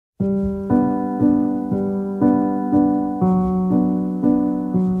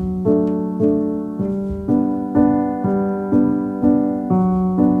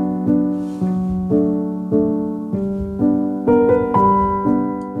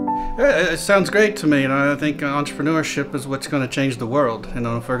It sounds great to me. I think entrepreneurship is what's going to change the world.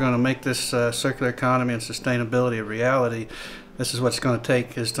 If we're going to make this circular economy and sustainability a reality, this is what's going to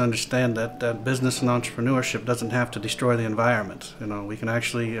take, is to understand that business and entrepreneurship doesn't have to destroy the environment. We can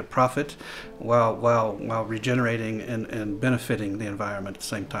actually profit while regenerating and benefiting the environment at the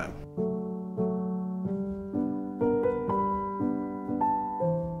same time.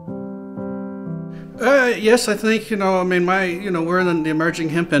 Yes, I think, we're in the emerging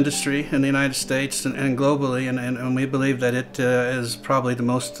hemp industry in the United States and globally, and we believe that it is probably the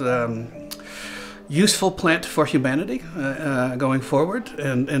most useful plant for humanity going forward.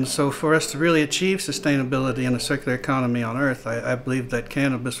 And so for us to really achieve sustainability in a circular economy on Earth, I believe that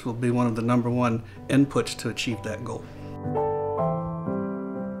cannabis will be one of the #1 inputs to achieve that goal.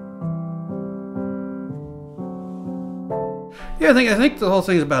 Yeah, I think the whole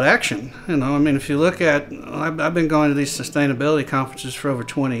thing is about action. If you look at, I've been going to these sustainability conferences for over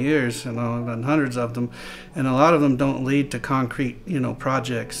 20 years, I've done hundreds of them, and a lot of them don't lead to concrete,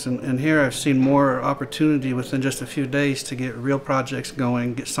 projects. And here I've seen more opportunity within just a few days to get real projects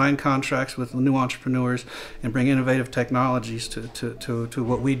going, get signed contracts with new entrepreneurs, and bring innovative technologies to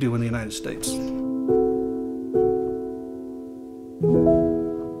what we do in the United States.